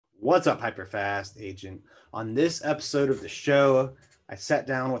What's up, Hyperfast Agent? On this episode of the show, I sat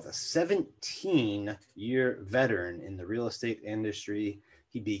down with a 17-year veteran in the real estate industry.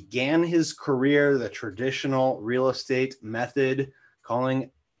 He began his career the traditional real estate method, calling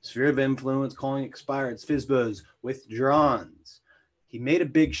sphere of influence, calling expireds, FISBOs, withdrawns. He made a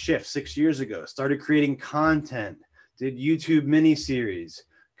big shift 6 years ago, started creating content, did YouTube miniseries,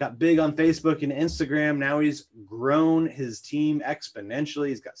 got big on Facebook and Instagram. Now he's grown his team exponentially.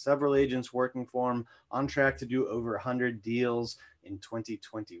 He's got several agents working for him, on track to do over 100 deals in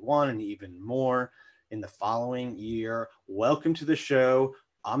 2021 and even more in the following year. Welcome to the show,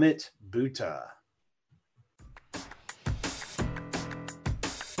 Amit Bhuta.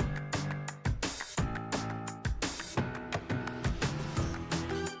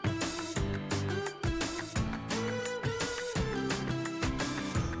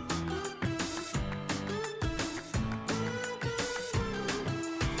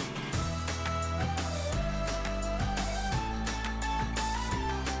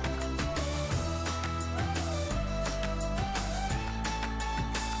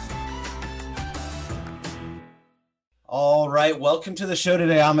 All right, welcome to the show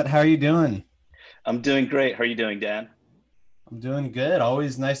today, Amit. How are you doing? I'm doing great. How are you doing, Dan? I'm doing good.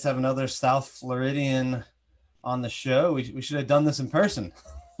 Always nice to have another South Floridian on the show. We should have done this in person.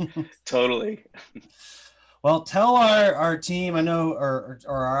 Totally. Well, tell our team, I know, or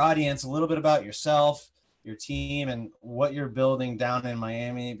our audience a little bit about yourself, your team, and what you're building down in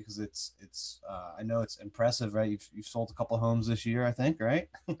Miami, because it's I know it's impressive, right? You've sold a couple homes this year, I think, right?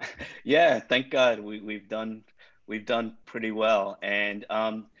 Yeah, thank God we've done pretty well. And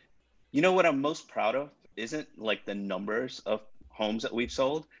you know what I'm most proud of isn't like the numbers of homes that we've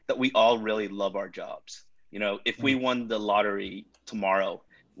sold, that we all really love our jobs. You know, if we Mm. won the lottery tomorrow,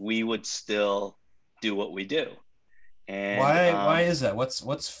 we would still do what we do. And Why is that? What's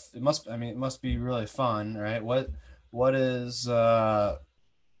it must I mean it must be really fun, right? What is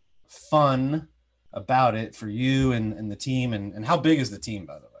fun about it for you and the team, and how big is the team,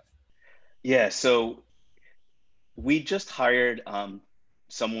 by the way? yeah, so we just hired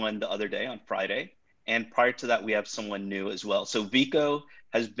someone the other day on Friday, and prior to that, we have someone new as well. So Vico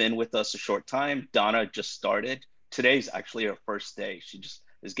has been with us a short time. Donna just started. Today's actually her first day. She just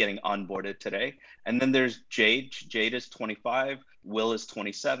is getting onboarded today. And then there's Jade. Jade is 25. Will is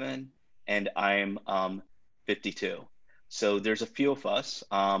 27, and I'm 52. So there's a few of us.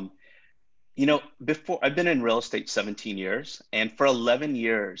 Before I've been in real estate 17 years, and for 11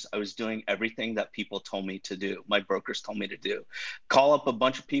 years, I was doing everything that people told me to do. My brokers told me to do. Call up a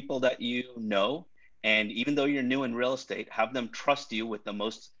bunch of people that you know, and even though you're new in real estate, have them trust you with the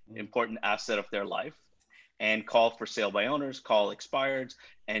most important asset of their life, and call for sale by owners, call expireds,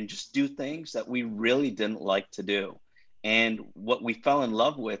 and just do things that we really didn't like to do. And what we fell in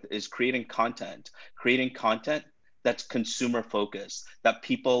love with is creating content that's consumer focused, that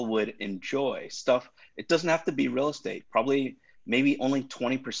people would enjoy. Stuff, it doesn't have to be real estate. Probably maybe only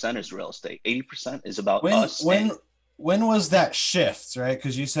 20% is real estate. 80% is about When us. when And when was that shift, right?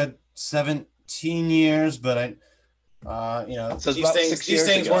 Because you said 17 years, but so it's these about things six these years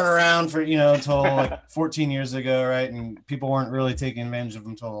things weren't ago. around for until like 14 years ago, right? And people weren't really taking advantage of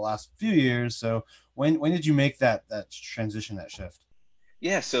them until the last few years. So when did you make that transition, that shift?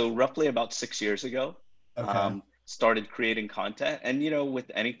 Yeah, so roughly about 6 years ago, Okay. started creating content. And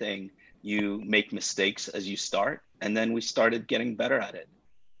with anything, you make mistakes as you start, and then we started getting better at it.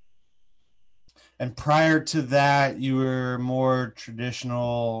 And prior to that, you were more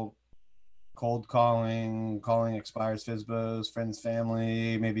traditional cold calling expires, FISBOs, friends,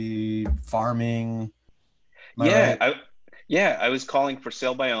 family, maybe farming. Am I Yeah, right? I was calling for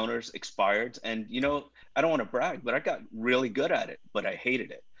sale by owners, expireds, and I don't want to brag, but I got really good at it, but I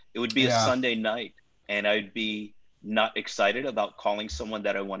hated it. It would be a Yeah. Sunday night, and I'd be not excited about calling someone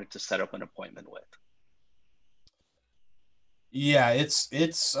that I wanted to set up an appointment with. Yeah,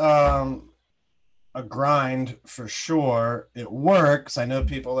 it's a grind for sure. It works. I know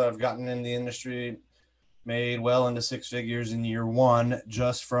people that have gotten in the industry, made well into six figures in year one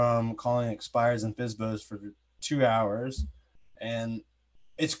just from calling expires and FISBOs for 2 hours. And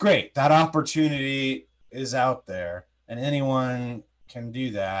it's great. That opportunity is out there and anyone can do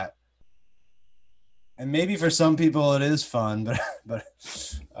that. And maybe for some people it is fun,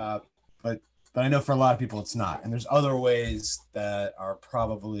 uh, but but I know for a lot of people it's not. And there's other ways that are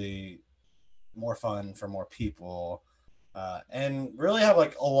probably more fun for more people, and really have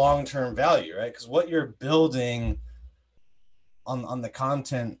like a long-term value, right? Because what you're building on the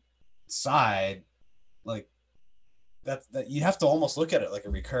content side, like that you have to almost look at it like a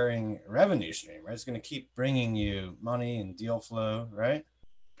recurring revenue stream, right? It's going to keep bringing you money and deal flow, right?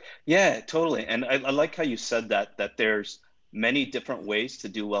 Yeah, totally. And I like how you said that there's many different ways to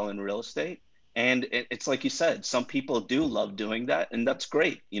do well in real estate. And it's like you said, some people do love doing that, and that's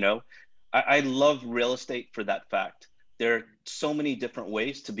great. I love real estate for that fact. There are so many different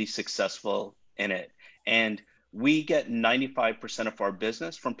ways to be successful in it. And we get 95% of our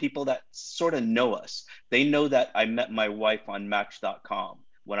business from people that sort of know us. They know that I met my wife on Match.com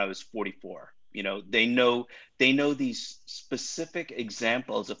when I was 44. They know these specific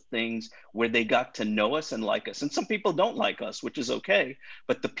examples of things where they got to know us and like us. And some people don't like us, which is okay.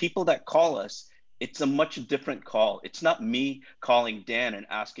 But the people that call us, it's a much different call. It's not me calling Dan and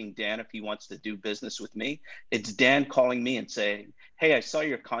asking Dan if he wants to do business with me. It's Dan calling me and saying, "Hey, I saw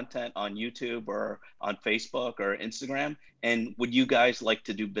your content on YouTube or on Facebook or Instagram, and would you guys like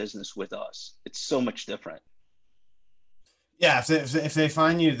to do business with us?" It's so much different. Yeah, if they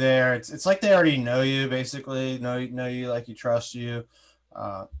find you there, it's like they already know you, basically know you, like you, trust you.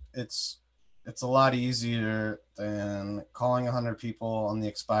 Uh, it's it's a lot easier than calling 100 people on the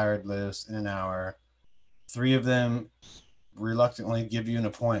expired list in an hour. Three of them reluctantly give you an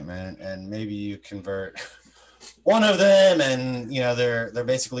appointment, and maybe you convert one of them, and they're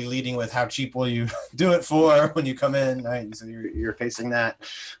basically leading with how cheap will you do it for when you come in, right? So you're facing that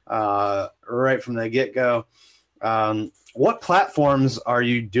right from the get go. What platforms are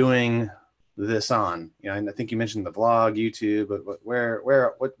you doing this on? I think you mentioned the blog, YouTube, but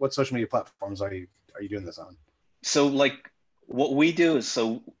what social media platforms are you doing this on? So like what we do is,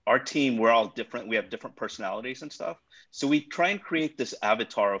 so our team, we're all different. We have different personalities and stuff. So we try and create this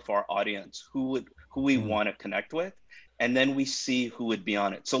avatar of our audience who we Mm. want to connect with, and then we see who would be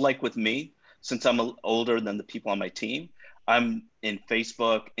on it. So like with me, since I'm older than the people on my team, I'm in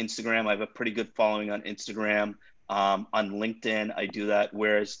Facebook, Instagram. I have a pretty good following on Instagram. On LinkedIn, I do that.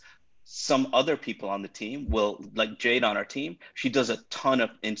 Whereas some other people on the team will, like Jade on our team, she does a ton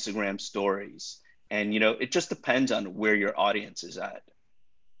of Instagram stories, and it just depends on where your audience is at.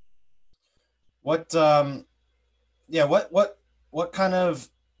 What yeah, what kind of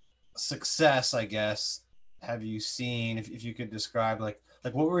success, I guess, have you seen, if you could describe, like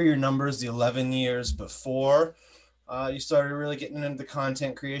what were your numbers the 11 years before you started really getting into the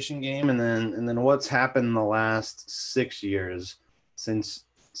content creation game, and then what's happened in the last 6 years since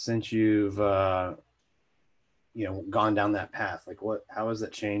you've gone down that path? Like, how has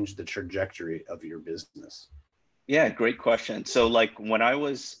that changed the trajectory of your business? Yeah, great question. So like when I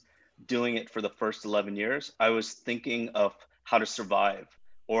was doing it for the first 11 years, I was thinking of how to survive,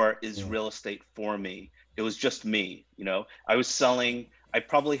 or is Mm. real estate for me? It was just me. I was selling, I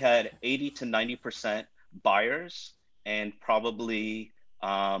probably had 80 to 90% buyers, and probably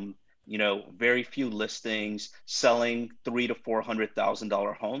very few listings, selling three to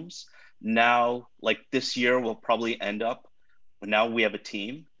 $400,000 homes. Now, like this year, we'll probably end up, now we have a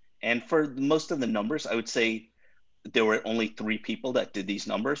team. And for most of the numbers, I would say there were only three people that did these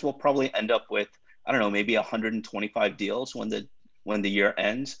numbers. We'll probably end up with, I don't know, maybe 125 deals when the year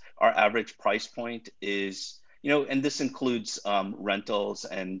ends. Our average price point is, and this includes rentals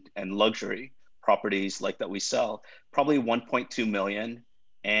and luxury properties like that we sell, probably 1.2 million,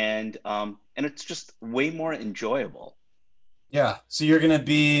 and it's just way more enjoyable. Yeah, so you're gonna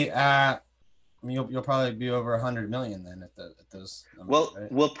be at, I mean, you'll probably be over 100 million then at those numbers, Well,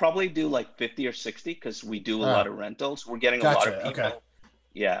 right? we'll probably do like 50 or 60 because we do a lot Oh, of rentals. We're getting a lot of gotcha. Okay. people.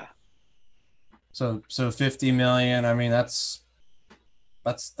 Yeah. So 50 million, I mean, that's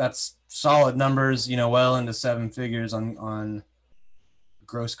solid numbers, well into seven figures on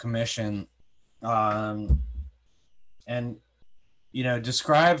gross commission. Um, and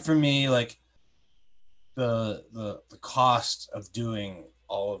describe for me, like, the cost of doing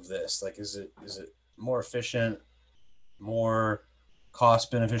all of this. Like, is it more efficient, more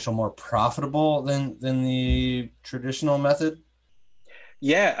cost beneficial, more profitable than the traditional method?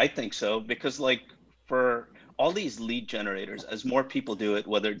 Yeah, I think so because like for all these lead generators, as more people do it,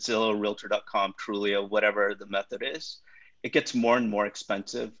 whether it's Zillow, Realtor.com, Trulia, whatever the method is, it gets more and more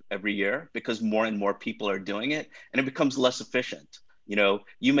expensive every year because more and more people are doing it, and it becomes less efficient.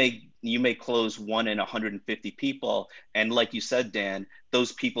 You may close one in 150 people, and like you said, Dan,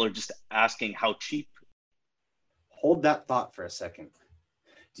 those people are just asking how cheap. Hold that thought for a second.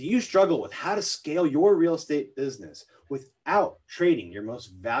 Do you struggle with how to scale your real estate business without trading your most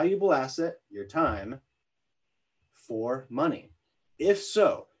valuable asset, your time, for money? If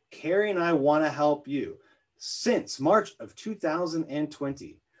so, Carrie and I want to help you. Since March of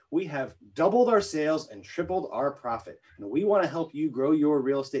 2020, we have doubled our sales and tripled our profit. And we want to help you grow your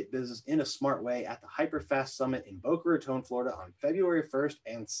real estate business in a smart way at the Hyperfast Summit in Boca Raton, Florida on February 1st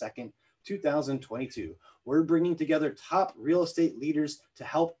and 2nd. 2022. We're bringing together top real estate leaders to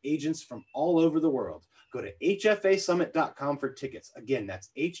help agents from all over the world. Go to hfasummit.com for tickets. Again, that's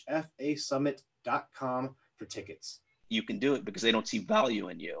hfasummit.com for tickets. You can do it because they don't see value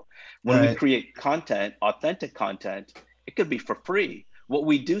in you. When we Right. create content, authentic content, it could be for free. What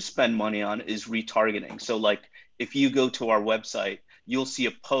we do spend money on is retargeting. So, like, if you go to our website, you'll see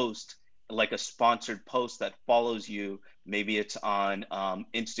a post, like a sponsored post that follows you. Maybe it's on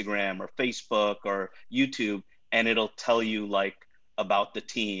Instagram or Facebook or YouTube, and it'll tell you like about the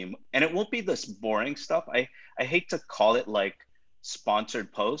team. And it won't be this boring stuff. I hate to call it like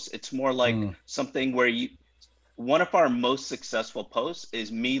sponsored posts. It's more like Mm. something where you, one of our most successful posts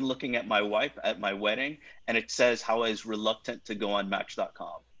is me looking at my wife at my wedding, and it says how I was reluctant to go on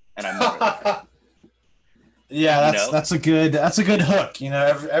Match.com, and I met her there. Yeah, You know, that's a good hook. You know,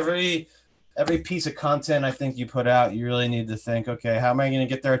 every piece of content I think you put out, you really need to think, okay, how am I going to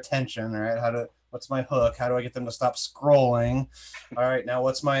get their attention? All right, what's my hook? How do I get them to stop scrolling? All right, now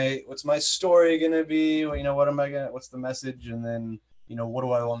what's my story going to be? Well, you know, what's the message? And then, you know, what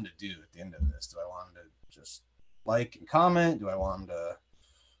do I want them to do at the end of this? Do I want them to just like and comment? Do I want them to,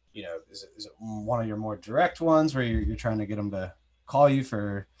 you know, is it one of your more direct ones where you're trying to get them to call you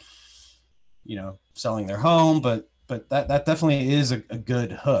for, you know, selling their home? But that definitely is a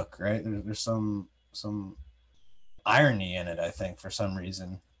good hook, right? There's some irony in it, I think, for some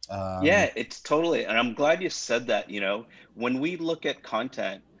reason. yeah, Um, it's totally, and I'm glad you said that. You know, when we look at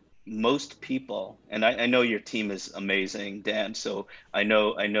content, most people, and I know your team is amazing, Dan, so I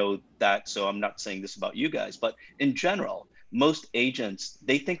know that, so I'm not saying this about you guys, but in general, most agents,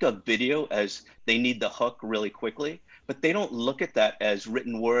 they think of video as they need the hook really quickly, but they don't look at that as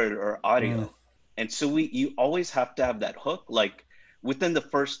written word or mm, audio. And so you always have to have that hook, like within the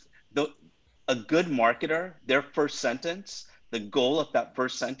first, the a good marketer, their first sentence, the goal of that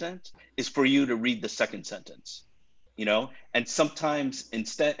first sentence is for you to read the second sentence, you know? And sometimes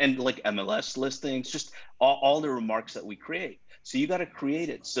instead, and like MLS listings, just all the remarks that we create. So you got to create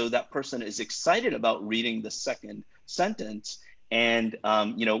it so that person is excited about reading the second sentence. And,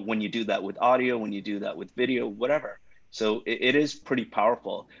 you know, when you do that with audio, when you do that with video, whatever. So it is pretty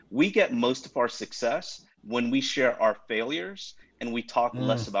powerful. We get most of our success when we share our failures and we talk mm.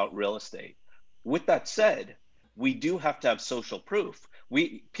 less about real estate. With that said, we do have to have social proof.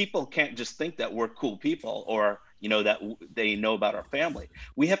 We people can't just think that we're cool people or you know that they know about our family.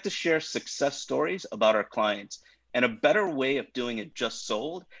 We have to share success stories about our clients. And a better way of doing it just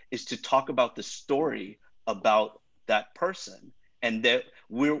sold is to talk about the story about that person and that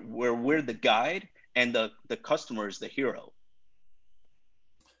we're the guide and the customer is the hero.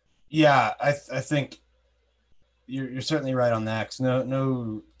 Yeah, I think you're certainly right on that. 'Cause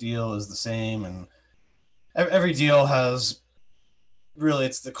no deal is the same, and every deal has really,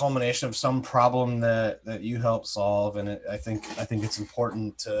 it's the culmination of some problem that you help solve. And I think it's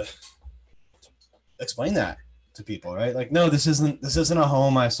important to explain that to people, right? Like, no, this isn't a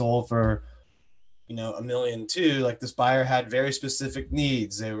home I sold for, you know, a million too. Like, this buyer had very specific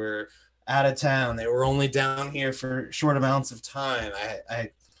needs. They were out of town. They were only down here for short amounts of time.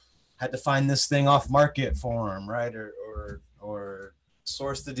 I had to find this thing off market for them, right? Or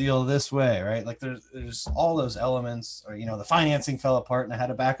source the deal this way, right? Like, there's all those elements. Or, you know, the financing fell apart and I had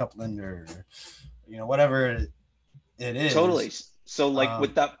a backup lender, or, you know, whatever it Totally. is. So like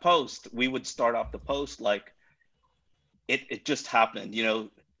with Um, that post, we would start off the post like it just happened, you know,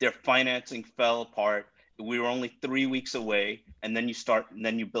 their financing fell apart. We were only 3 weeks away, and then you start, and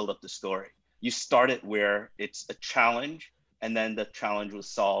then you build up the story. You start it where it's a challenge, and then the challenge was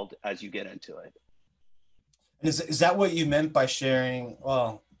solved as you get into it. is that what you meant by sharing?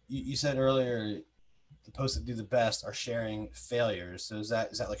 Well, you said earlier the posts that do the best are sharing failures. So is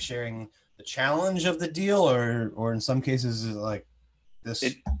that like sharing the challenge of the deal, or in some cases is it like It,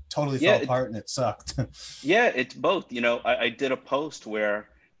 this totally yeah, fell apart and it sucked? yeah, it's both. You know, I did a post where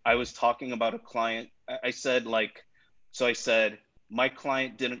I was talking about a client. I said like, so I said my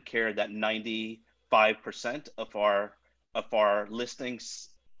client didn't care that 95% of our listings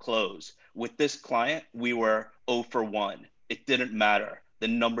close. With this client, we were 0 for 1. It didn't matter. The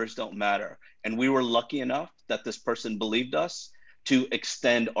numbers don't matter. And we were lucky enough that this person believed us to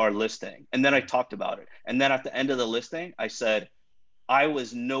extend our listing. And then I talked about it. And then at the end of the listing, I said, I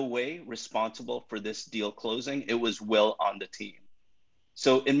was no way responsible for this deal closing. It was Will on the team.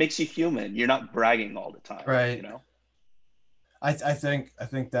 So it makes you human. You're not bragging all the time, you Right. know? I think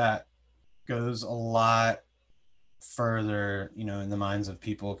that goes a lot further, you know, in the minds of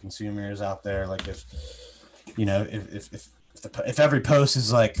people, consumers out there. Like, if you know, if every post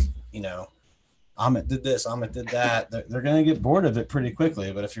is like, you know, Amit did this, Amit did that, they're going to get bored of it pretty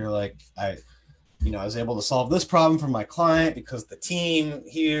quickly. But if you're like, I was able to solve this problem for my client because the team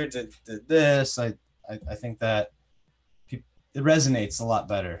here did this, I think that it resonates a lot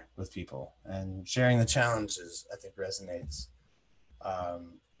better with people, and sharing the challenges, I think, resonates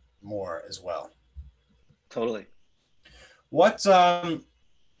um, more as well. Totally. What but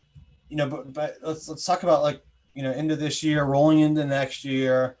let's talk about, like, into this year, rolling into next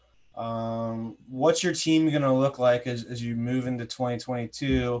year. What's your team going to look like as you move into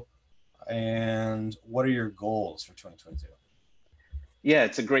 2022, and what are your goals for 2022? Yeah,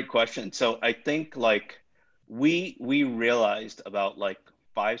 it's a great question. So I think like we realized about like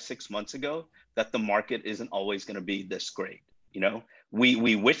 5, 6 months ago that the market isn't always going to be this great. You know,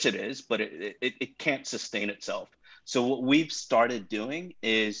 we wish it is, but it can't sustain itself. So what we've started doing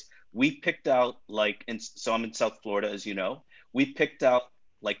is we picked out like, and so I'm in South Florida, as you know, we picked out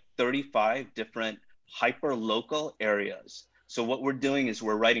like 35 different hyper local areas. So what we're doing is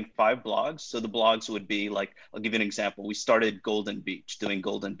we're writing 5 blogs. So the blogs would be like, I'll give you an example. We started Golden Beach, doing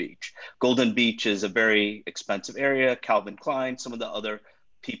Golden Beach. Golden Beach is a very expensive area. Calvin Klein, some of the other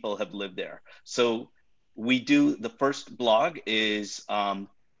people have lived there. So we do, the first blog is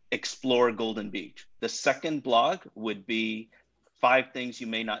explore Golden Beach. The second blog would be 5 things you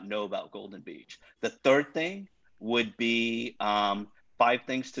may not know about Golden Beach. The third thing would be 5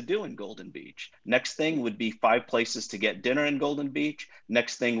 things to do in Golden Beach. Next thing would be 5 places to get dinner in Golden Beach.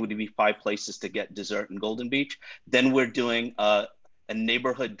 Next thing would be 5 places to get dessert in Golden Beach. Then we're doing a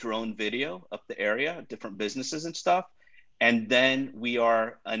neighborhood drone video of the area, different businesses and stuff. And then we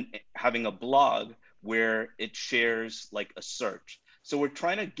are having a blog where it shares like a search. So we're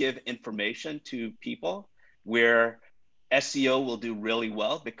trying to give information to people where SEO will do really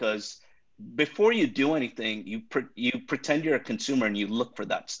well, because before you do anything, you pretend you're a consumer and you look for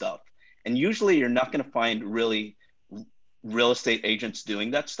that stuff. And usually you're not going to find really real estate agents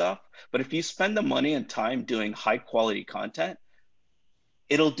doing that stuff. But if you spend the money and time doing high quality content,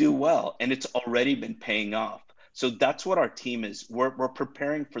 it'll do well, and it's already been paying off. So that's what our team is. We're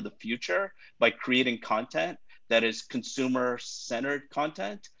preparing for the future by creating content that is consumer centered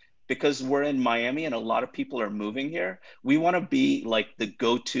content, because we're in Miami and a lot of people are moving here. We want to be like the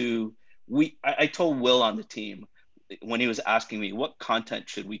go-to. I told Will on the team when he was asking me what content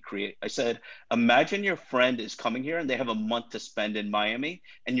should we create, I said, imagine your friend is coming here and they have a month to spend in Miami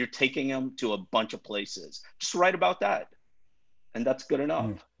and you're taking them to a bunch of places. Just write about that, and that's good enough.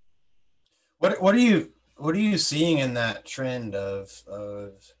 Hmm. What are you seeing in that trend of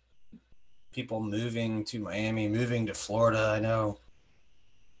people moving to Miami, moving to Florida? I know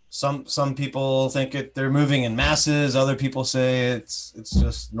some people think they're moving in masses. Other people say it's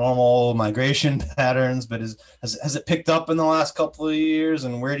just normal migration patterns. But has it picked up in the last couple of years?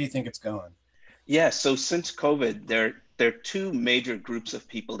 And where do you think it's going? Yeah, so since COVID, there are 2 major groups of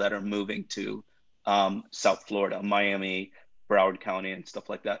people that are moving to South Florida, Miami, Broward County, and stuff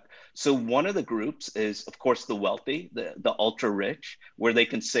like that. So one of the groups is, of course, the wealthy, the ultra rich, where they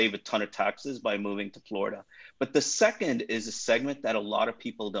can save a ton of taxes by moving to Florida. But the second is a segment that a lot of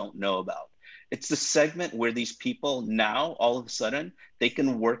people don't know about. It's the segment where these people now, all of a sudden, they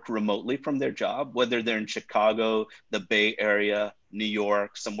can work remotely from their job, whether they're in Chicago, the Bay Area, New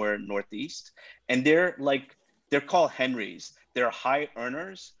York, somewhere Northeast, and they're called Henrys. They're high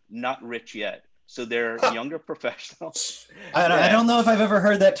earners, not rich yet. So they're younger professionals. I Yeah, don't know if I've ever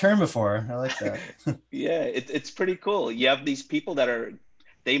heard that term before. I like that. yeah, it's pretty cool. You have these people that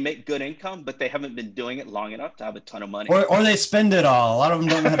they make good income, but they haven't been doing it long enough to have a ton of money. Or they spend it all. A lot of them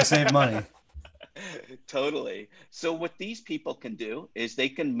don't know how to save money. Totally. So what these people can do is they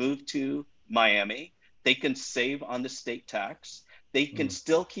can move to Miami, they can save on the state tax, they can Mm.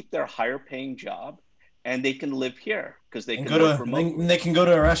 still keep their higher paying job, and they can live here because they And can work they remotely. can go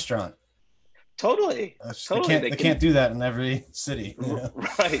to a restaurant. Totally. They Totally. can't They they can't can, do that in every city.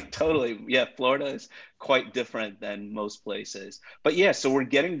 right, totally. Yeah, Florida is quite different than most places. But yeah, so we're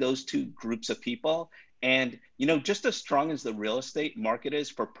getting those 2 groups of people. And, just as strong as the real estate market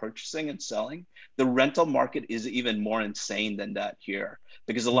is for purchasing and selling, the rental market is even more insane than that here,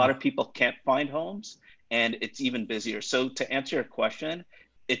 because a lot Mm. of people can't find homes and it's even busier. So to answer your question,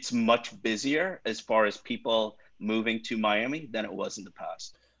 it's much busier as far as people moving to Miami than it was in the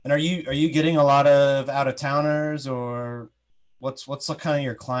past. And are you getting a lot of out of towners, or what's the kind of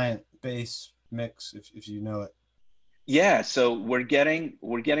your client base mix, if you know it? Yeah, so we're getting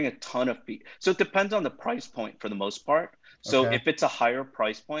a ton of feet. So it depends on the price point for the most part. So Okay. if it's a higher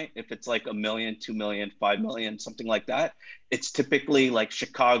price point, if it's like 1 million, 2 million, 5 million, something like that, it's typically like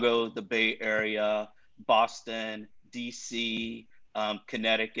Chicago, the Bay Area, Boston, DC.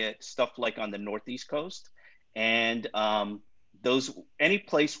 Connecticut, stuff like on the Northeast coast, and those any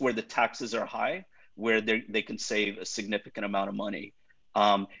place where the taxes are high, where they can save a significant amount of money.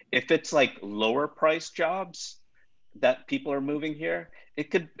 If it's like lower price jobs that people are moving here,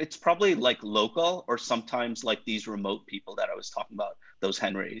 it's probably like local or sometimes like these remote people that I was talking about, those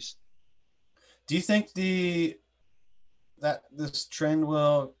Henrys. Do you think the that this trend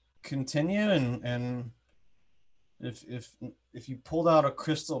will continue? And if you pulled out a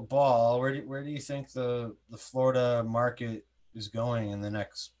crystal ball, where do you think the Florida market is going in the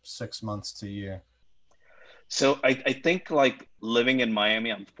next 6 months to a year? So I think like living in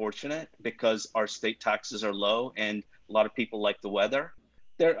Miami, I'm fortunate because our state taxes are low and a lot of people like the weather.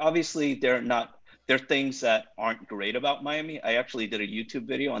 They're not there are things that aren't great about Miami. I actually did a YouTube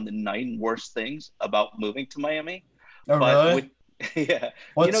video on the 9 worst things about moving to Miami. Oh, But really? with yeah,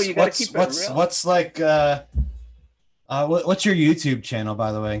 What's you got to what's keep it what's real. what's like what's your YouTube channel,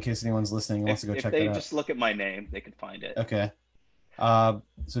 by the way, in case anyone's listening and wants to go If check that they out? just look at my name, they can find it. Okay. So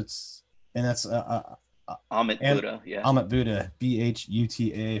it's and that's Amit and Buddha, yeah. Amit Buddha,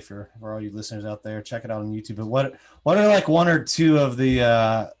 Bhuta, for all you listeners out there. Check it out on YouTube. But what are like one or two of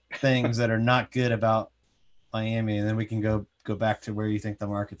the things that are not good about Miami, and then we can go back to where you think the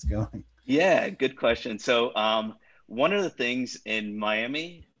market's going. Yeah, good question. So, one of the things in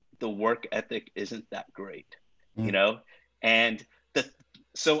Miami, the work ethic isn't that great, you Mm. know? And the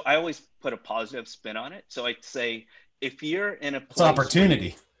so I always put a positive spin on it. So I'd say if you're in a It's place where you,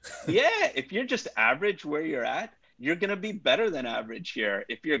 opportunity. yeah, if you're just average where you're at, you're gonna be better than average here.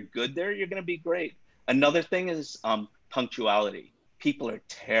 If you're good there, you're gonna be great. Another thing is punctuality. People are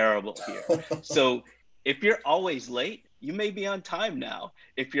terrible here. So if you're always late, you may be on time now.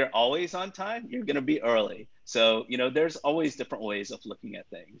 If you're always on time, you're gonna be early. So, there's always different ways of looking at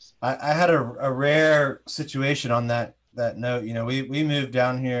things. I had a rare situation on that note. We moved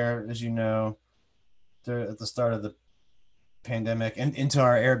down here, as you know, at the start of the pandemic, and into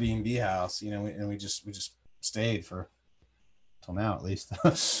our Airbnb house. And we just stayed for till now at least,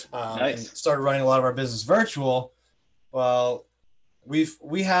 and Nice. started running a lot of our business virtual. Well,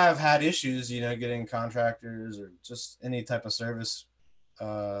 we have had issues, getting contractors or just any type of service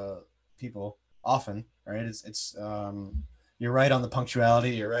uh, people often, right? It's you're right on the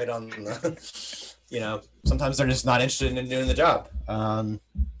punctuality. You're right on the, sometimes they're just not interested in doing the job.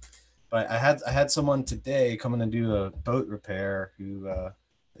 But I had someone today coming to do a boat repair who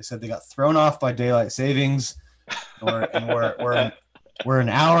they said they got thrown off by daylight savings, and we're an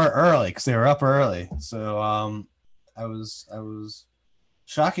hour early because they were up early. So I was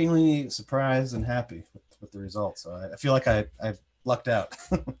shockingly surprised and happy with the results. So I feel like I lucked out.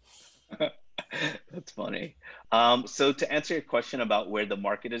 That's funny. So to answer your question about where the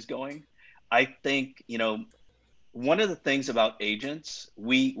market is going, I think, one of the things about agents,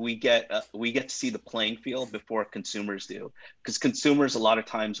 we get to see the playing field before consumers do, because consumers a lot of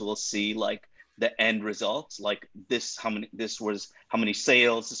times will see like the end results, like how many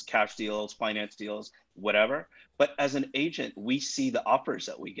sales, this cash deals, finance deals, whatever. But as an agent, we see the offers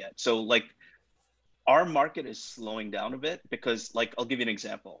that we get. So like our market is slowing down a bit because, like, I'll give you an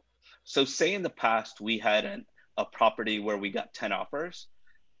example. So say in the past we had a property where we got 10 offers,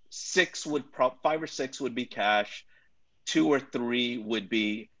 five or six would be cash, two or three would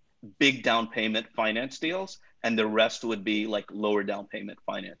be big down payment finance deals, and the rest would be like lower down payment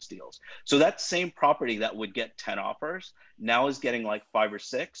finance deals. So that same property that would get 10 offers now is getting like five or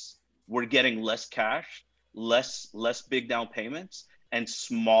six. We're getting less cash, less big down payments, and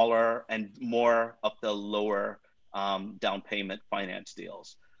smaller and more of the lower down payment finance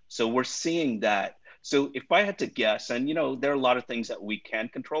deals. So we're seeing that. So if I had to guess, and there are a lot of things that we can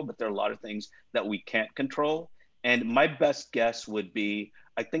control, but there are a lot of things that we can't control. And my best guess would be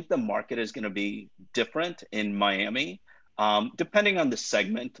I think the market is going to be different in Miami, depending on the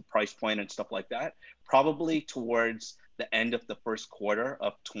segment, the price point, and stuff like that. Probably towards the end of the first quarter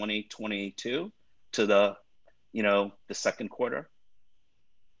of 2022 to the second quarter.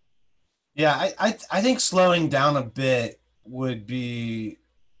 Yeah, I think slowing down a bit would be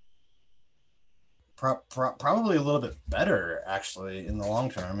probably a little bit better actually in the long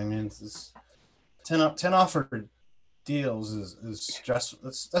term. I mean, it's 10 offer deals is stressful.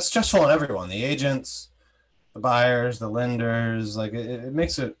 That's stressful on everyone. The agents, the buyers, the lenders. Like it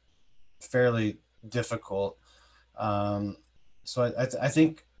makes it fairly difficult. Um, so I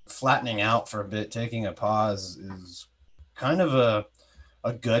think flattening out for a bit, taking a pause is kind of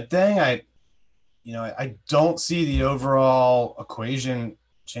a good thing. I don't see the overall equation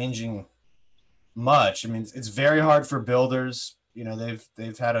changing much. I mean, it's very hard for builders.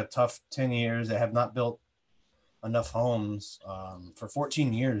 They've had a tough 10 years. They have not built enough homes for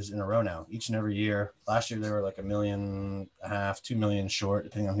 14 years in a row now, each and every year. Last year they were like 1.5 million, 2 million short,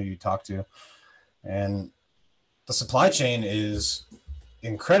 depending on who you talk to. And the supply chain is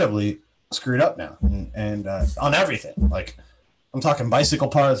incredibly screwed up now, and on everything. Like, I'm talking bicycle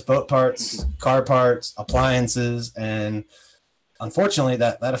parts, boat parts, car parts, appliances, and unfortunately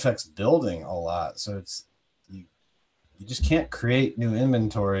that affects building a lot. So it's you just can't create new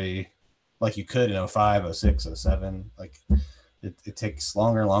inventory like you could in 05, 06, 07. Like, it takes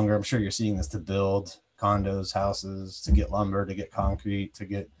longer and longer. I'm sure you're seeing this to build condos, houses, to get lumber, to get concrete, to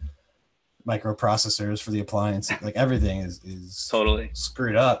get microprocessors for the appliance. Like, everything is Totally.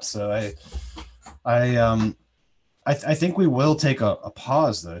 screwed up. So I think we will take a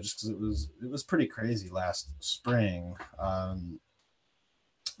pause though, just because it was pretty crazy last spring.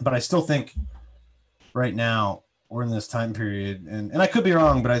 But I still think right now we're in this time period, and I could be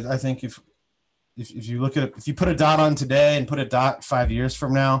wrong, but I think if you look at it, if you put a dot on today and put a dot 5 years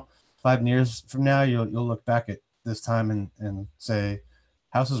from now, you'll look back at this time and say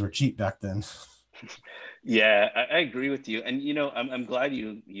houses were cheap back then. Yeah, I agree with you. And I'm glad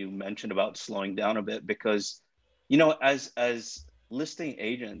you mentioned about slowing down a bit, because as listing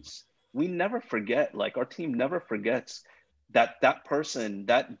agents, we never forget, like our team never forgets that that person,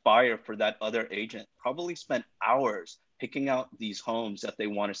 that buyer for that other agent probably spent hours picking out these homes that they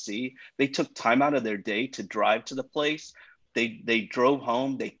want to see. They took time out of their day to drive to the place. They drove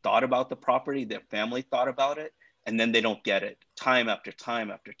home, they thought about the property, their family thought about it, and then they don't get it time after time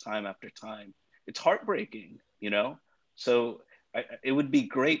after time after time. It's heartbreaking. So it would be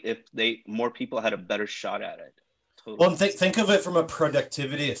great if more people had a better shot at it. Well, Totally. think of it from a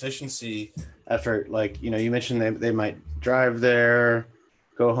productivity efficiency effort. Like, you mentioned they might drive there,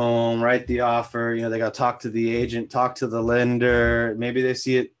 go home, write the offer. They got to talk to the agent, talk to the lender. Maybe they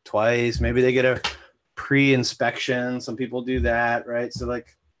see it twice. Maybe they get a pre-inspection. Some people do that, right? So,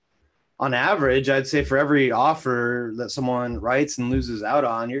 like, on average, I'd say for every offer that someone writes and loses out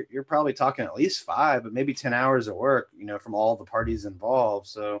on, you're probably talking at least 5, but maybe 10 hours of work, from all the parties involved.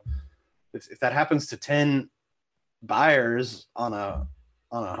 So if that happens to 10 buyers on a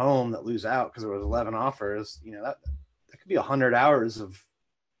home that lose out because there was 11 offers, that could be 100 hours of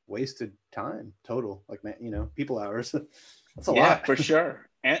wasted time total, like, people hours. That's a Yeah, lot. for sure.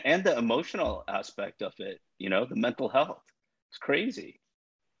 And the emotional aspect of it, the mental health. It's crazy.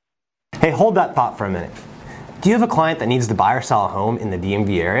 Hey, hold that thought for a minute. Do you have a client that needs to buy or sell a home in the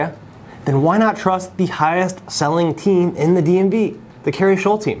DMV area? Then why not trust the highest selling team in the DMV, the Carrie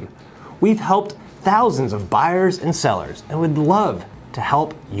Scholl team? We've helped thousands of buyers and sellers and would love to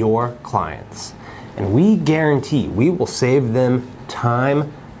help your clients. And we guarantee we will save them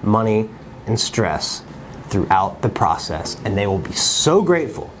time, money, and stress throughout the process. And they will be so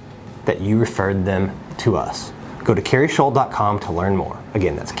grateful that you referred them to us. Go to carriescholl.com to learn more.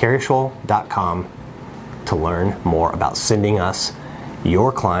 Again, that's carriescholl.com to learn more about sending us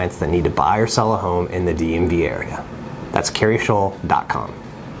your clients that need to buy or sell a home in the DMV area. That's carriescholl.com.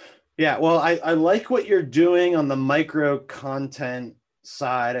 Yeah, well, I like what you're doing on the micro content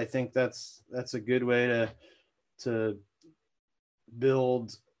side. I think that's a good way to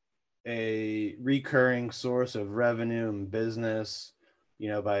build a recurring source of revenue and business,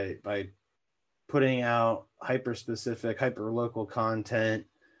 by putting out hyper specific, hyper local content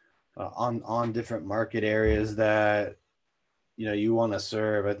on different market areas that you want to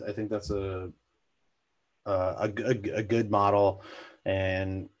serve. I think that's a good model.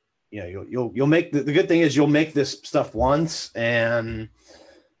 And you'll make the good thing is you'll make this stuff once, and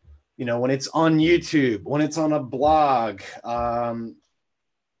when it's on YouTube, when it's on a blog,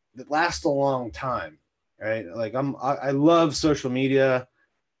 that lasts a long time, right? Like, I love social media.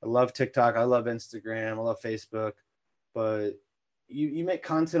 I love TikTok. I love Instagram. I love Facebook. But you make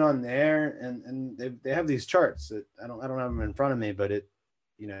content on there, and they have these charts that I don't have them in front of me, but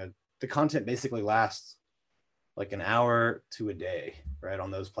the content basically lasts like an hour to a day, right,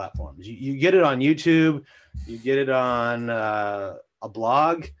 on those platforms. You get it on YouTube, you get it on a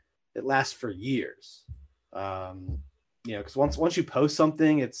blog, it lasts for years. Because once you post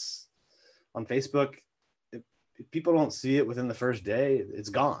something, it's on Facebook. If people don't see it within the first day, it's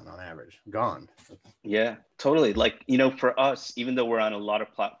gone on average. Gone. Yeah, totally. Like, for us, even though we're on a lot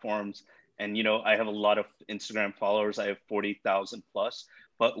of platforms, and, I have a lot of Instagram followers, I have 40,000 plus.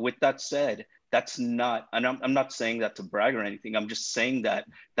 But with that said, that's not, and I'm not saying that to brag or anything. I'm just saying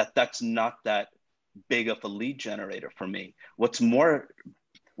that's not that big of a lead generator for me. What's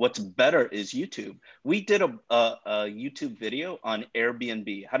better is YouTube. We did a YouTube video on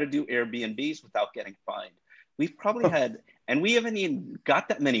Airbnb, how to do Airbnbs without getting fined. We've probably had and we haven't even got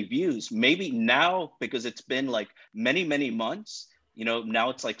that many views. Maybe now, because it's been like many months, now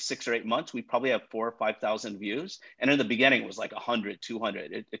it's like 6 or 8 months, we probably have 4 or 5,000 views. And in the beginning, it was like 100,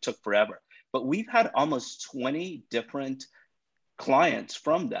 200. It took forever. But we've had almost 20 different clients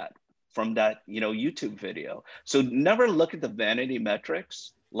from that YouTube video. So never look at the vanity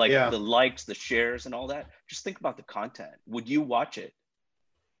metrics, like Yeah. the likes, the shares, and all that. Just think about the content. Would you watch it?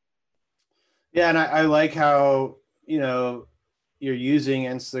 Yeah, and I like how, you're using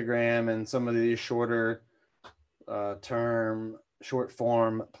Instagram and some of these shorter short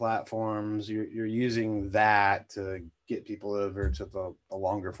form platforms. You're using that to get people over to the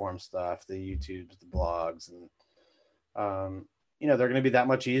longer form stuff, the YouTubes, the blogs, and they're going to be that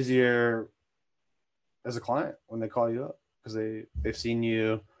much easier as a client when they call you up, because they've seen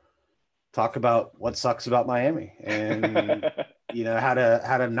you talk about what sucks about Miami and how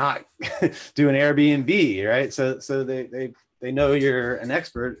to not do an Airbnb, right? So they know you're an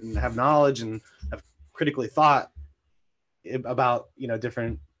expert and have knowledge and have critically thought about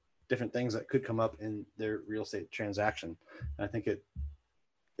different things that could come up in their real estate transaction. And I think it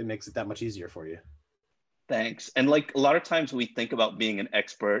makes it that much easier for you. Thanks. And like a lot of times we think about being an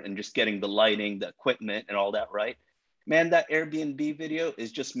expert and just getting the lighting, the equipment, and all that, right? Man, that Airbnb video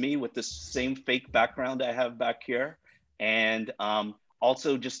is just me with the same fake background I have back here, and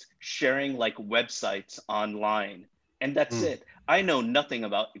also just sharing like websites online, and that's it. I know nothing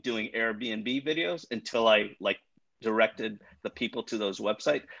about doing Airbnb videos until I like directed the people to those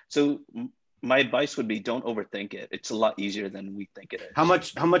websites. So my advice would be, don't overthink it. It's a lot easier than we think it is.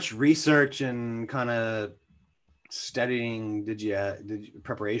 How much research and kind of studying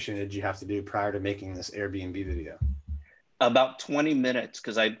preparation did you have to do prior to making this Airbnb video? About 20 minutes,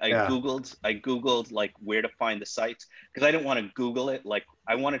 because I googled like where to find the sites, because I didn't want to Google it. Like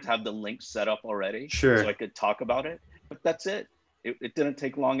I wanted to have the link set up already, sure, so I could talk about it. But that's it. It didn't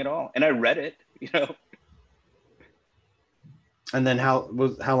take long at all, and I read it. And then how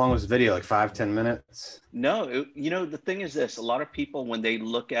long was the video? Like 5-10 minutes? No, the thing is this: a lot of people, when they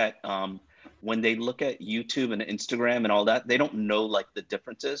look at YouTube and Instagram and all that, they don't know like the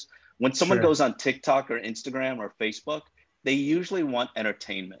differences. When someone Sure. goes on TikTok or Instagram or Facebook, they usually want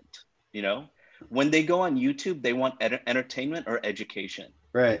entertainment. When they go on YouTube, they want entertainment or education.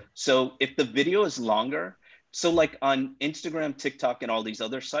 Right. So if the video is longer, so like on Instagram, TikTok, and all these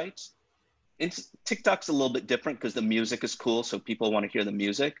other sites, TikTok's a little bit different because the music is cool, so people want to hear the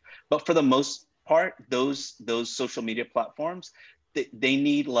music. But for the most part, those social media platforms, they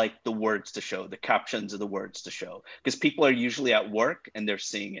need like the words to show, the captions of the words to show, because people are usually at work and they're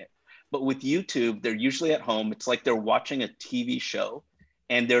seeing it. But with YouTube, they're usually at home. It's like they're watching a TV show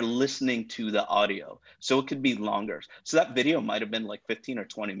and they're listening to the audio. So it could be longer. So that video might have been like 15 or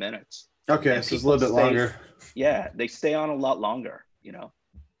 20 minutes. Okay, so it's a little bit longer. Yeah, they stay on a lot longer,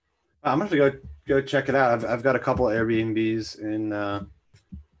 I'm gonna have to go check it out. I've got a couple of Airbnbs in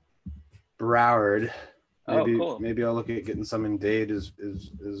Broward. Maybe, cool. Maybe I'll look at getting some in Dade as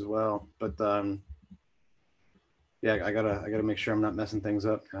well. But yeah, I gotta make sure I'm not messing things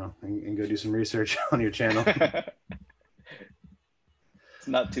up now and go do some research on your channel.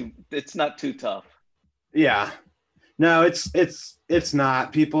 It's not too tough. Yeah. No, it's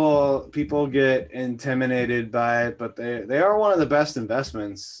not. People get intimidated by it, but they are one of the best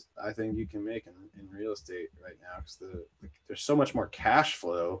investments I think you can make in real estate right now, because there's so much more cash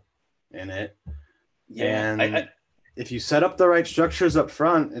flow in it. Yeah. And if you set up the right structures up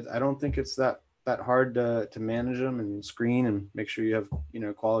front, I don't think it's that hard to manage them and screen and make sure you have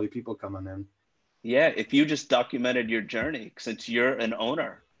quality people coming in. Yeah, if you just documented your journey, since you're an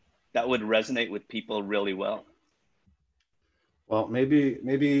owner, that would resonate with people really well. Well,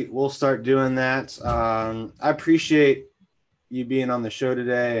 maybe we'll start doing that. I appreciate you being on the show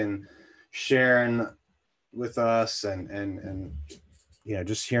today and sharing with us and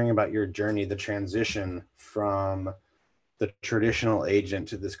just hearing about your journey, the transition from the traditional agent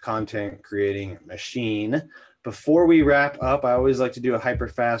to this content creating machine. Before we wrap up, I always like to do a hyper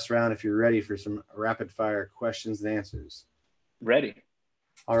fast round if you're ready for some rapid fire questions and answers. Ready.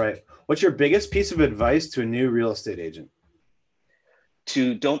 All right. What's your biggest piece of advice to a new real estate agent?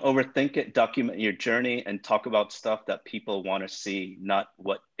 To don't overthink it, document your journey, and talk about stuff that people want to see, not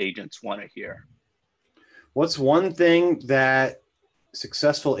what agents want to hear. What's one thing that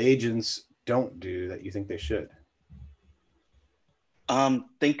successful agents don't do that you think they should?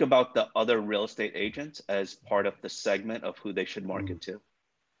 Think about the other real estate agents as part of the segment of who they should market to.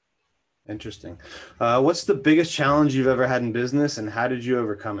 Interesting. What's the biggest challenge you've ever had in business, and how did you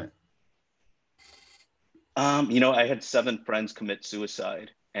overcome it? I had 7 friends commit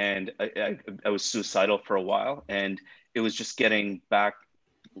suicide, and I was suicidal for a while, and it was just getting back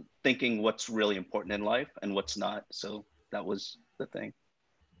thinking what's really important in life and what's not. So that was the thing.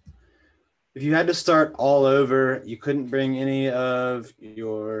 If you had to start all over, you couldn't bring any of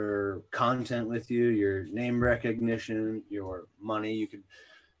your content with you, your name recognition, your money. You could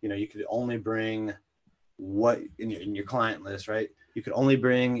only bring what in your client list, right? You could only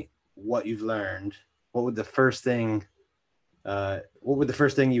bring what you've learned. What would the first thing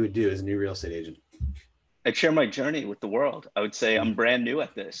you would do as a new real estate agent? I'd share my journey with the world. I would say I'm brand new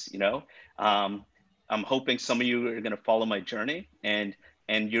at this, I'm hoping some of you are going to follow my journey, and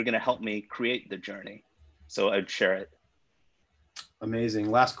you're going to help me create the journey. So I'd share it.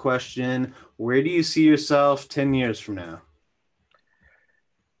 Amazing. Last question. Where do you see yourself 10 years from now?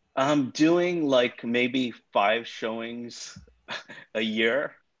 I'm doing like maybe 5 showings a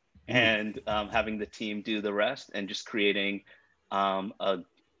year, and having the team do the rest, and just creating a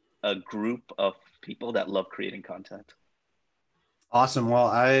group of people that love creating content. Awesome. Well,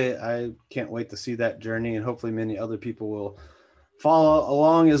 I can't wait to see that journey, and hopefully many other people will follow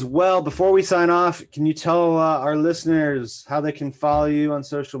along as well. Before we sign off, can you tell our listeners how they can follow you on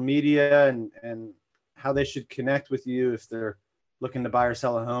social media, and how they should connect with you if they're looking to buy or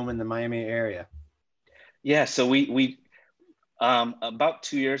sell a home in the Miami area? Yeah, so we about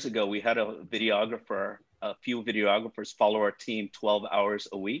 2 years ago, we had a few videographers follow our team 12 hours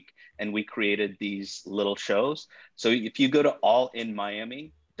a week, and we created these little shows. So if you go to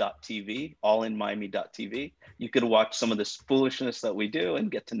allinmiami.tv, you could watch some of this foolishness that we do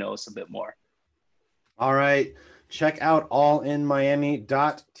and get to know us a bit more. All right. Check out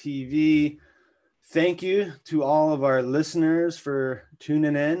allinmiami.tv. Thank you to all of our listeners for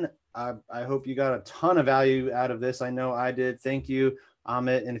tuning in. I hope you got a ton of value out of this. I know I did. Thank you,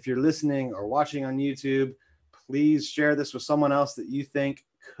 Amit. And if you're listening or watching on YouTube, please share this with someone else that you think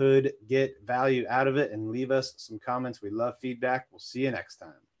could get value out of it, and leave us some comments. We love feedback. We'll see you next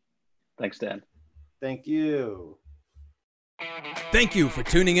time. Thanks, Dan. Thank you. Thank you for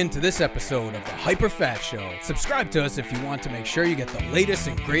tuning in to this episode of the Hyperfast Show. Subscribe to us if you want to make sure you get the latest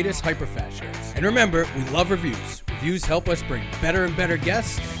and greatest Hyperfast shows. And remember, we love reviews. Reviews help us bring better and better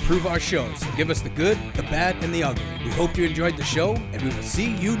guests and improve our shows. So give us the good, the bad, and the ugly. We hope you enjoyed the show, and we will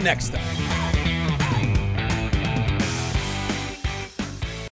see you next time.